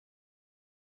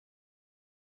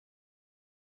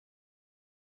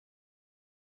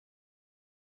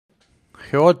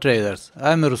Hello traders,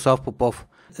 I'm Miroslav Popov.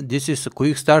 This is a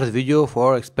quick start video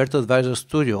for Expert Advisor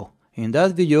Studio. In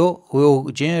that video, we will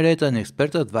generate an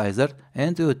Expert Advisor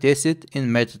and we will test it in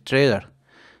MetaTrader.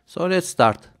 So let's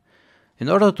start. In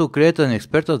order to create an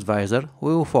Expert Advisor,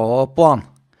 we will follow a plan.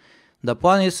 The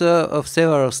plan is of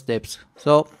several steps.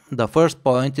 So the first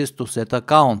point is to set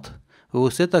account. We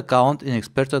will set account in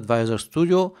Expert Advisor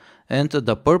Studio, and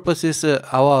the purpose is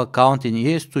our account in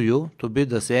EA Studio to be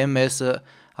the same as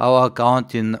our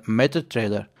account in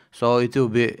MetaTrader, so it will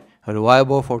be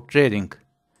reliable for trading.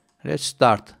 Let's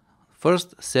start.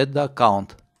 First, set the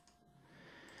account.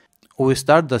 We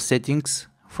start the settings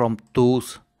from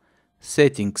Tools,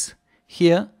 Settings.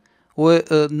 Here,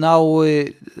 now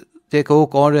we take a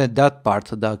look only at that part,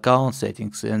 the account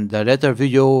settings. In the later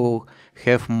video, we'll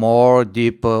have more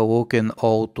deep look in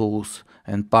all tools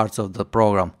and parts of the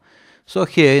program. So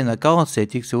here in account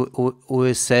settings,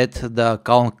 we set the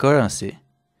account currency.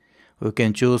 We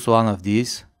can choose one of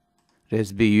these.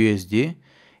 Let's be USD.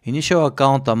 Initial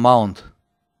account amount.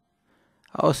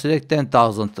 I'll select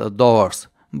 $10,000,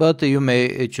 but you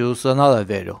may choose another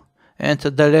value. And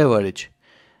the leverage.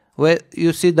 Well,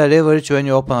 you see the leverage when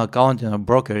you open an account in a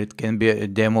broker. It can be a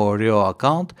demo or real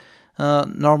account.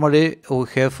 Normally, we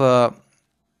have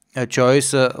a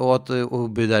choice what will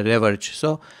be the leverage.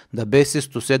 So the best is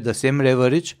to set the same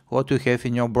leverage what you have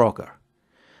in your broker.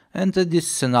 And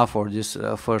this is enough for this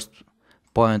first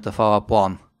point of our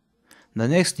plan. The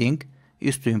next thing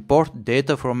is to import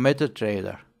data from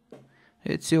MetaTrader.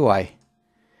 Let's see why.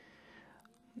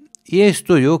 EA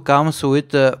Studio comes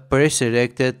with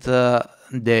pre-selected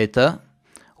data.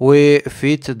 We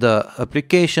fit the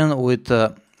application with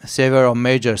several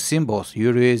major symbols: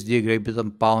 Euro USD, Great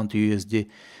Britain Pound USD.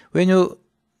 When you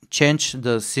change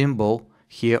the symbol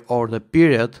here or the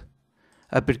period,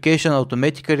 application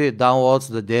automatically downloads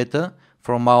the data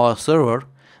from our server,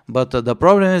 but the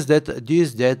problem is that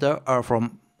these data are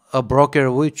from a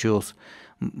broker we choose,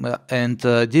 and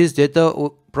this data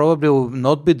probably will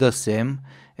not be the same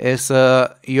as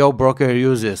your broker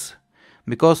uses,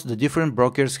 because the different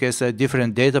brokers has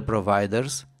different data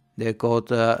providers. They're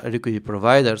called liquidity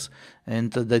providers,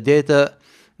 and the data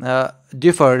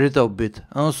differ a little bit.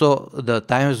 Also, the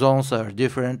time zones are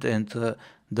different, and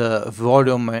the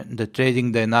volume and the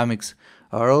trading dynamics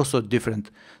are also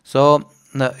different. So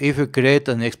if you create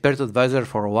an Expert Advisor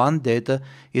for one data,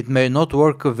 it may not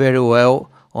work very well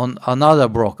on another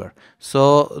broker.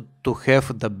 So to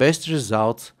have the best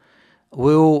results,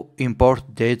 we will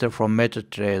import data from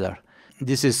MetaTrader.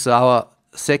 This is our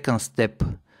second step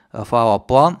of our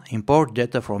plan: import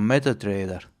data from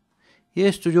MetaTrader.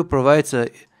 EA Studio provides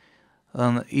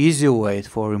an easy way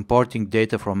for importing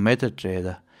data from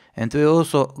MetaTrader, and we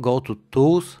also go to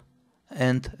Tools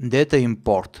and Data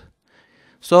Import.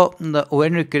 So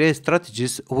when we create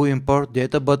strategies, we import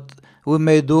data, but we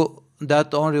may do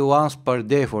that only once per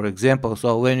day, for example.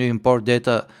 So when we import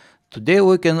data today,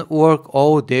 we can work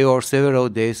all day or several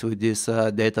days with these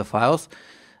data files,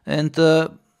 and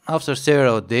after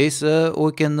several days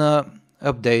we can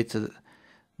update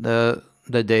the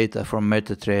data from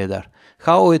MetaTrader.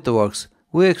 How it works?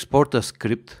 We export a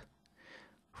script.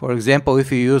 For example,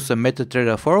 if you use a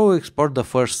MetaTrader 4, we export the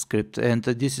first script, and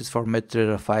this is for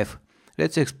MetaTrader 5.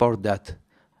 Let's export that.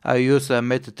 I use a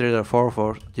MetaTrader 4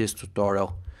 for this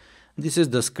tutorial. This is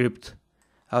the script.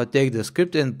 I'll take the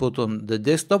script and put on the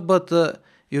desktop, but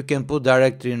you can put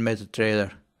directly in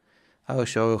MetaTrader. I will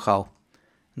show you how.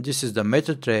 This is the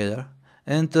MetaTrader,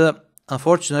 and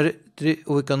unfortunately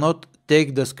we cannot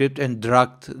take the script and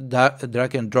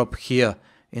drag and drop here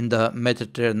in the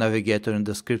MetaTrader navigator in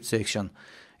the script section.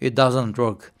 It doesn't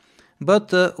work.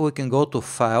 But we can go to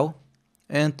File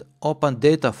and open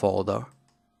Data folder.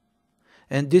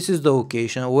 And this is the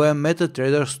location where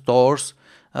MetaTrader stores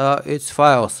its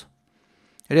files.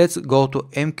 Let's go to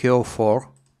MKO4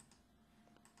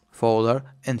 folder,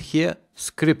 and here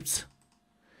Scripts.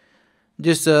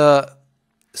 This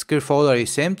script folder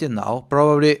is empty now.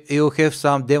 Probably you have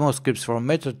some demo scripts from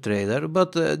MetaTrader,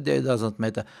 but that doesn't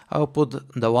matter. I'll put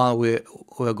the one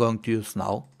we're going to use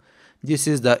now. This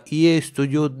is the EA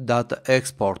Studio data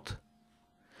export.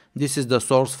 This is the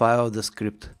source file of the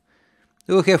script.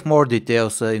 We'll have more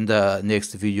details in the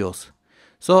next videos.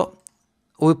 So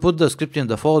we put the script in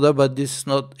the folder, but it's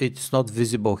not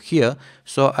visible here.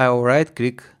 So I'll right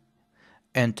click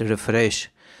and refresh.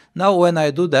 Now when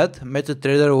I do that,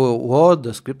 MetaTrader will load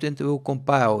the script and will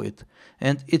compile it,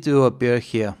 and it will appear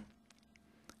here.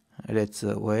 Let's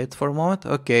wait for a moment.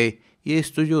 Okay, EA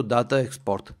Studio data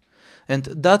export. And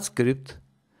that script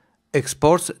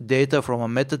exports data from a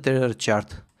MetaTrader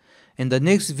chart. In the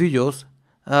next videos,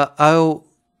 I'll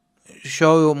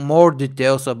show you more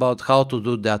details about how to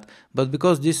do that, but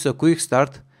because this is a quick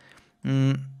start,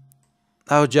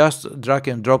 I'll just drag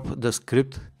and drop the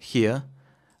script here.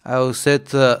 I will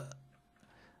set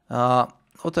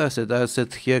what I said. I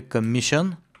set here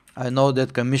commission. I know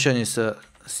that commission is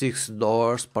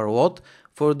 $6 per watt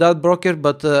for that broker,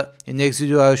 but in next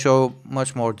video I'll show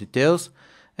much more details,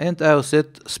 and I'll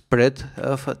set spread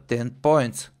of 10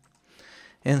 points.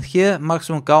 And here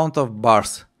maximum count of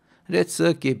bars. Let's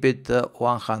keep it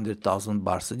 100,000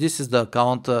 bars. This is the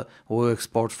count we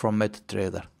export from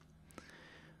MetaTrader.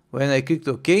 When I click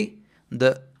OK,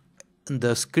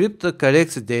 the script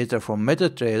collects data from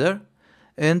MetaTrader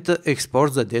and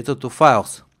exports the data to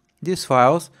files. These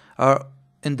files are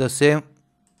in the same.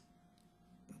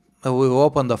 We will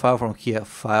open the file from here.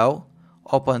 File,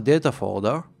 open data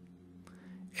folder,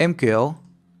 MQL,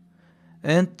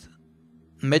 and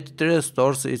MetaTrader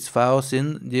stores its files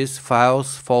in this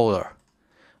files folder.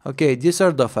 Okay, these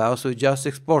are the files we just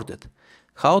exported.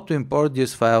 How to import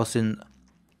these files in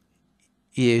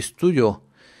EA Studio?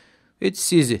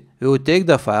 It's easy. You will take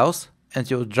the files and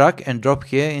you will drag and drop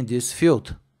here in this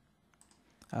field.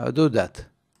 I'll do that.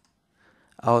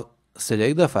 I'll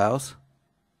select the files,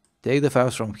 take the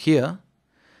files from here.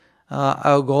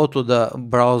 I'll go to the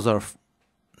browser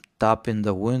tab in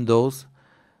the Windows,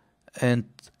 and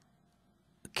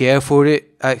carefully,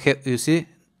 you see,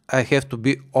 I have to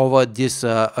be over this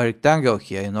rectangle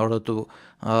here in order to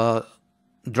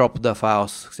drop the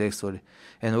files successfully.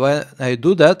 And when I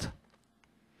do that,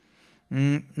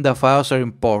 the files are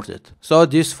imported. So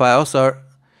these files are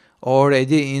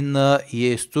already in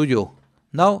EA Studio.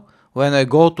 Now, when I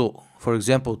go to, for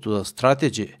example, to the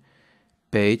strategy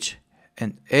page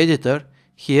and editor,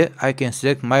 here I can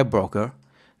select my broker.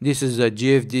 This is a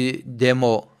GFD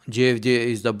demo. GFD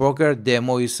is the broker,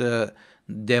 demo is a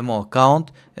demo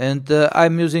account, and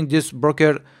I'm using this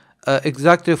broker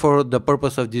exactly for the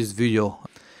purpose of this video.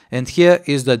 And here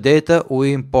is the data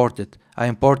we imported. I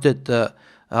imported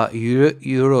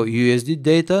Euro USD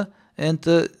data,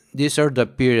 and these are the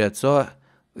periods. So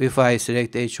if I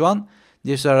select H1,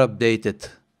 these are updated.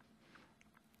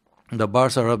 The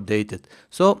bars are updated.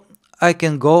 So I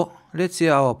can go, let's see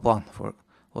our plan for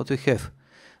what we have.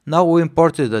 Now we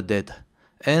imported the data.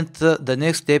 And the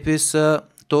next step is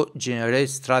to generate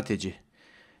strategy.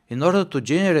 In order to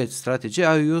generate strategy,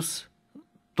 I use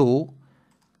tool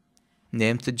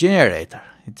named generator.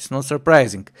 It's not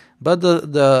surprising, but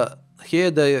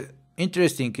here the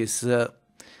interesting is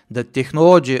the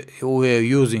technology we are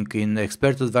using in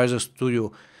Expert Advisor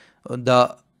Studio.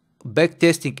 The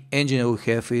backtesting engine we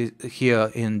have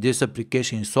here in this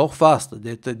application is so fast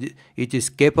that it is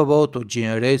capable to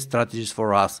generate strategies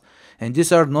for us. And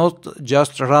these are not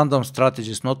just random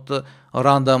strategies, not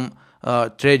random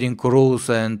trading rules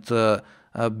and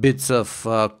bits of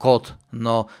code.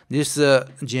 No, this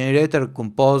generator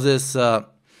composes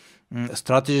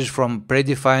strategies from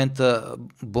predefined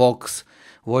blocks,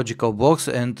 logical blocks,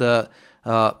 and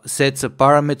sets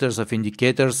parameters of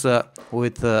indicators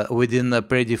within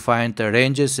predefined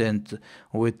ranges and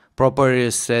with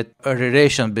properly set a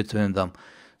relation between them.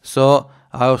 So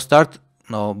I'll start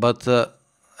now, but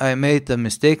I made a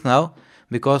mistake now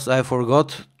because I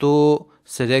forgot to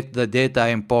select the data I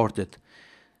imported.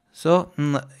 So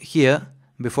here,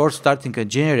 before starting a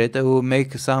generator, I will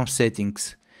make some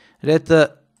settings. Let's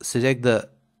select the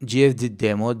GFD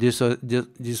demo. This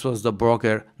was the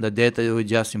broker, the data we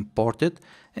just imported,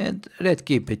 and let's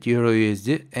keep it Euro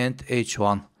USD and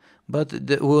H1. But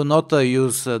we will not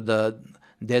use the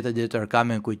data that are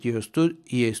coming with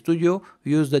EA Studio.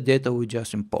 Use the data we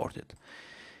just imported.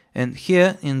 And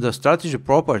here in the strategy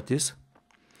properties,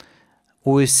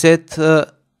 we set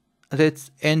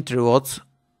let's entry lots.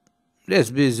 Let's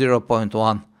be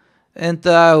 0.1, and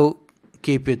I'll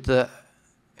keep it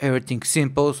everything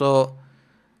simple. So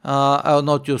I'll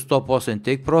not use stop loss and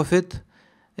take profit.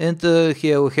 And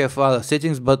here we have other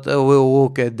settings, but we'll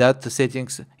look at that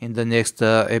settings in the next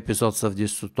episodes of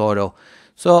this tutorial.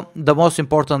 So the most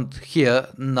important here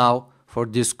now for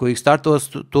this quick start was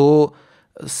to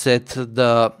set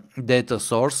the data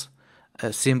source,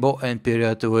 symbol, and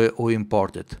period we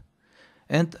imported.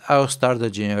 And I'll start the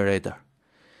generator.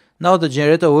 Now the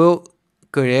generator will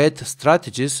create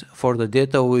strategies for the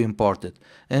data we imported.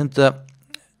 And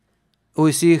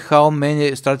we see how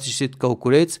many strategies it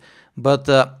calculates, but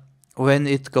when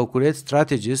it calculates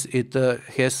strategies, it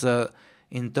has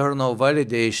internal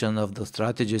validation of the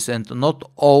strategies, and not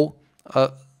all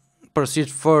proceed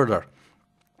further.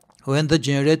 When the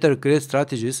generator creates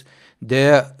strategies, they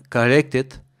are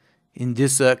collected in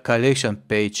this collection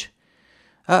page.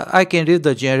 I can leave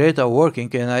the generator working,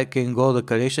 and I can go to the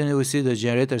collection, and we see the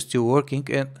generator still working,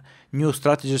 and new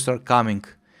strategies are coming.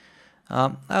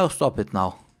 I'll stop it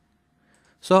now.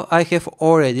 So I have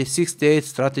already 68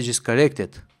 strategies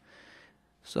collected.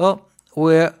 So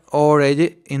we're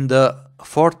already in the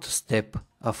fourth step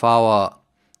of our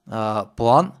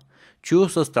plan.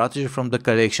 Choose a strategy from the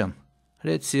collection.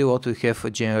 Let's see what we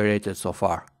have generated so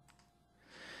far.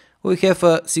 We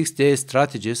have 68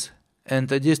 strategies, and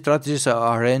these strategies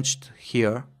are arranged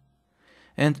here.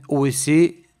 And we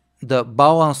see the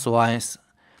balance lines.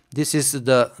 This is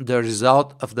the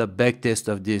result of the backtest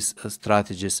of these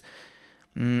strategies.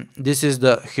 This is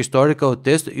the historical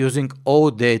test using all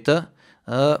data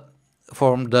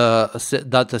from the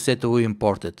data set we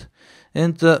imported.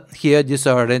 And here these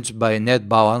are arranged by net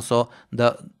balance, so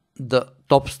the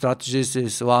top strategies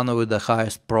is one with the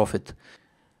highest profit.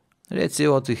 Let's see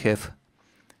what we have.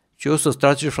 Choose a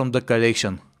strategy from the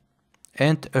collection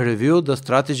and review the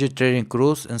strategy trading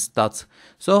rules and stats.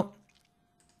 So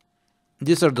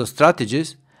these are the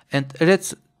strategies, and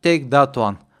let's take that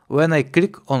one. When I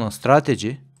click on a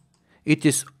strategy, it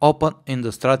is open in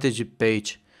the strategy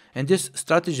page. And this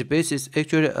strategy page is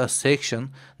actually a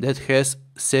section that has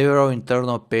several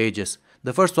internal pages.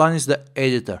 The first one is the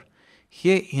editor.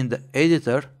 Here in the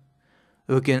editor,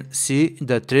 you can see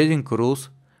the trading rules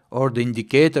or the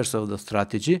indicators of the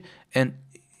strategy, and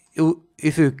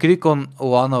if you click on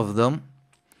one of them,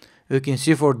 you can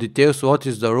see for details what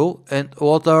is the rule and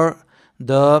what are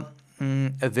the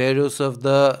values of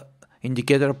the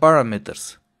indicator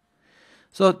parameters.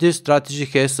 So this strategy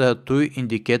has 2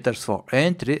 indicators for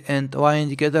entry and 1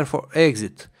 indicator for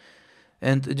exit.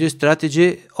 And this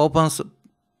strategy opens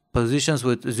positions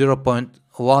with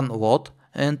 0.1 lot,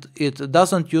 and it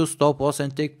doesn't use stop loss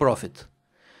and take profit.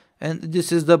 And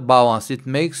this is the balance. It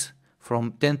makes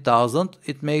from 10,000,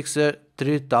 it makes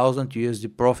 3,000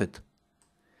 USD profit.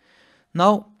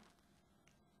 Now,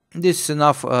 this is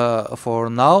enough for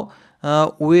now.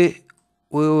 We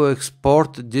will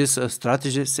export this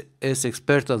strategy as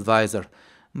expert advisor.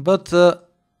 But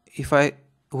if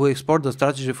we export the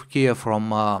strategy here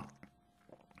from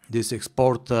this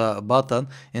export button,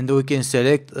 and we can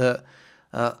select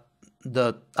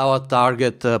our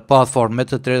target platform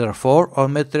MetaTrader 4 or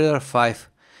MetaTrader 5.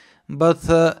 But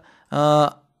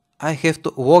I have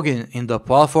to log in the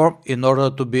platform in order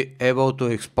to be able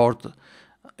to export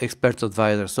expert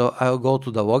advisor. So I'll go to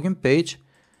the login page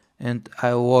and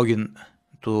I'll log in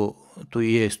to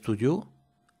EA Studio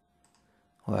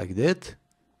like that.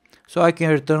 So I can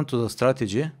return to the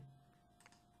strategy.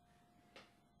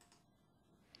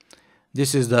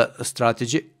 This is the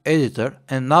strategy editor,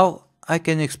 and now I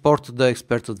can export the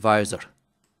expert advisor.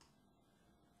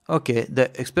 Okay, the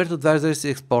expert advisor is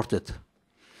exported.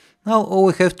 Now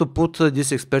we have to put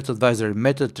this expert advisor in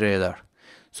MetaTrader.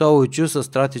 So we choose a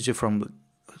strategy from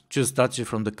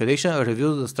the collection,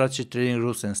 review the strategy trading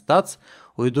rules and stats.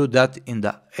 We do that in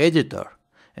the editor,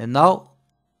 and now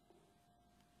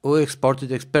we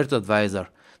exported expert advisor.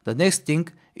 The next thing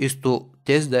is to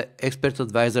test the expert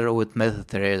advisor with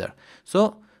MetaTrader.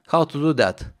 So how to do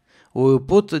that? We will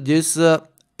put this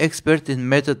expert in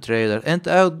MetaTrader, and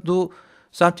I'll do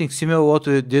something similar what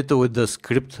we did with the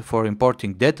script for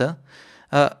importing data.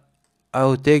 I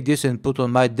will take this and put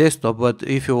on my desktop, but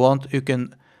if you want, you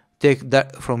can take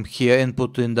that from here and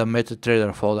put in the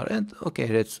MetaTrader folder. And okay,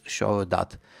 let's show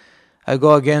that. I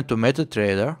go again to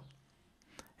MetaTrader,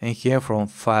 and here from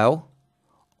File,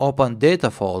 Open Data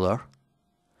folder.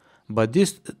 But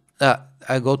this,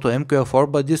 I go to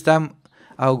MQL4, but this time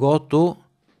I'll go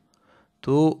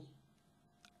to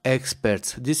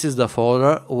experts. This is the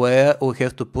folder where we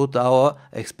have to put our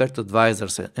expert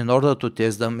advisors in order to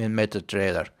test them in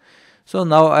MetaTrader. So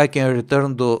now I can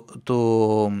return to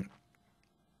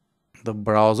the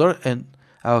browser, and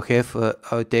I'll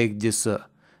take this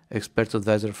expert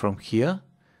advisor from here,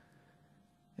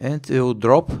 and it will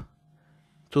drop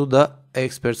to the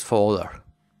experts folder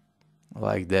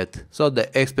like that. So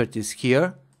the expert is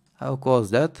here. I'll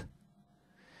close that,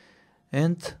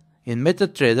 and in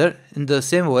MetaTrader, in the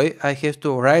same way, I have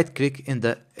to right click in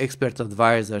the expert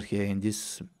advisor here in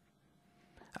this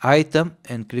item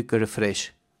and click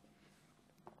refresh.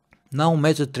 Now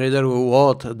MetaTrader will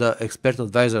load the expert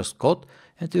advisor's code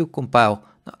and will compile.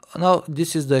 Now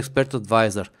this is the expert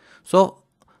advisor. So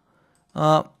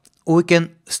we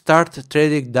can start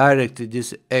trading directly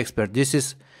this expert. This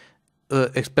is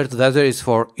expert advisor is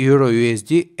for Euro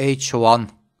USD H1,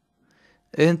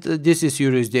 and this is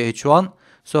Euro USD H1.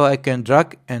 So I can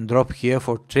drag and drop here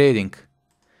for trading.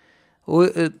 We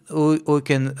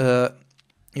can,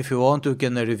 if you want, we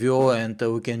can review and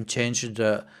we can change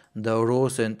the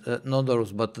rules and not the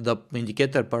rules, but the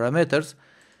indicator parameters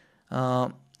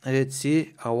let's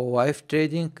see our live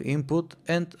trading input,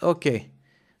 and okay.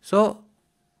 So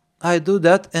I do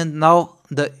that, and now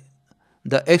the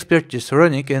expert is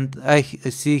running, and I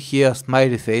see here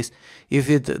smiley face. If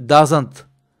it doesn't,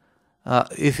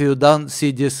 if you don't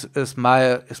see this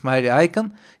smiley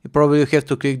icon, you probably have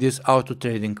to click this auto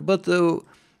trading, but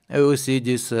I will see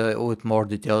this with more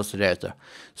details later.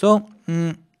 So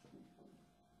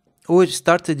we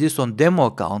started this on demo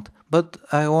account, but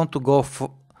I want to go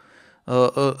for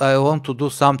I want to do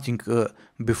something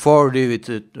before leave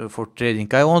it for trading.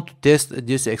 I want to test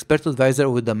this expert advisor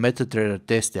with the MetaTrader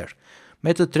tester.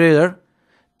 MetaTrader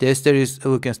tester is,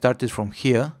 we can start it from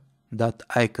here, that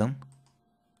icon,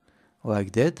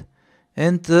 like that,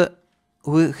 and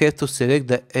we have to select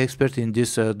the expert in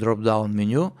this drop down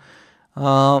menu,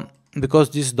 because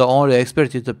this is the only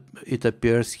expert, it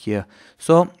appears here.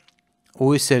 So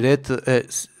we select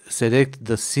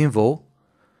the symbol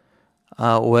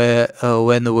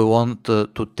when we want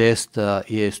to test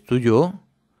EA Studio,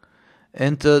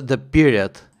 and the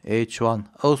period H1.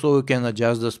 Also we can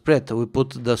adjust the spread. We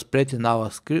put the spread in our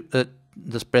script,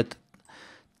 the spread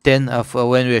 10 of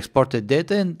when we exported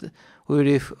data, and we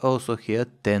leave also here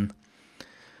 10.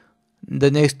 The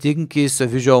next thing is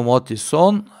visual mode is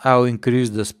on. I will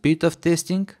increase the speed of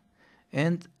testing,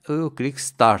 and we will click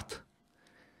start.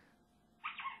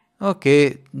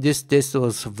 Okay, this test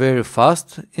was very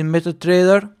fast in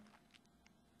MetaTrader.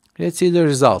 Let's see the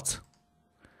results.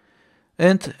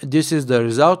 And this is the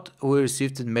result we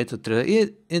received in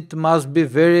MetaTrader. It must be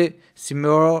very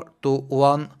similar to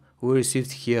one we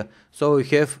received here. So we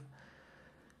have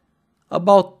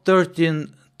about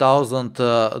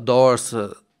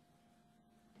 $13,000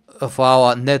 of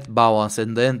our net balance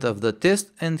at the end of the test,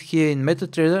 and here in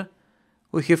MetaTrader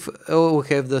we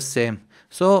have the same.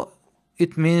 So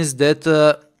it means that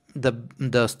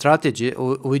the strategy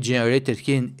we generated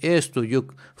here in EA Studio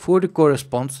fully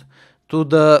corresponds to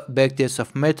the backtest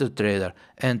of MetaTrader,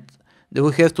 and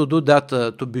we have to do that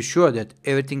to be sure that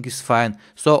everything is fine.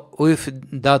 So if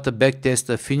that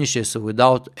backtest finishes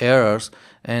without errors,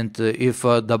 and if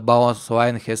the balance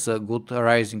line has a good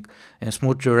rising and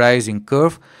smoothly rising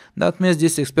curve, that means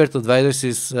this expert advisor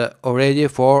is ready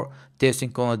for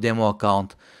testing on a demo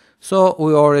account. So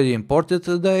we already imported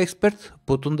the expert,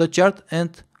 put on the chart,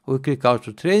 and we click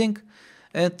auto trading,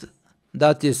 and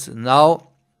that is now.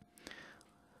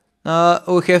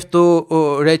 We have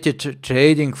to rate it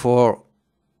trading for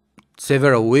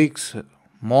several weeks,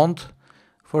 month,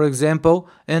 for example,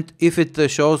 and if it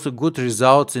shows good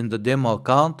results in the demo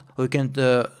account, we can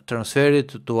transfer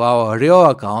it to our real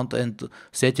account and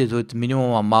set it with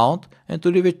minimum amount and to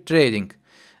leave it trading.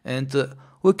 And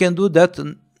we can do that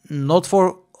not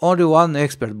for only one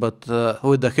expert, but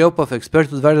with the help of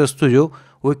Expert Advisor Studio,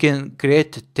 we can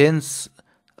create tens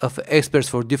of experts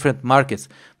for different markets,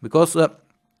 because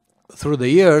through the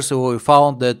years we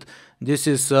found that this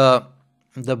is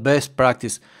the best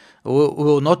practice. We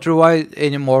will not rely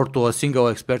anymore to a single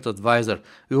expert advisor.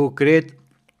 We will create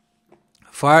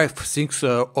 5, 6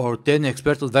 or 10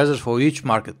 expert advisors for each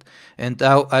market, and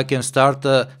I can start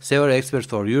several experts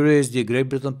for EURUSD, Great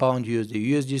Britain Pound,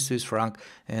 USD, Swiss franc,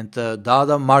 and the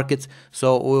other markets.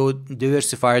 So we will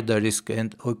diversify the risk,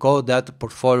 and we call that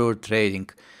portfolio trading.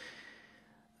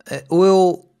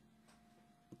 We'll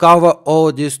cover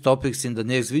all these topics in the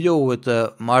next video with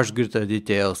much greater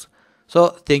details. So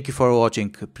thank you for watching.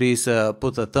 Please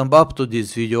put a thumb up to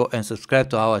this video and subscribe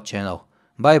to our channel.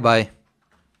 Bye bye.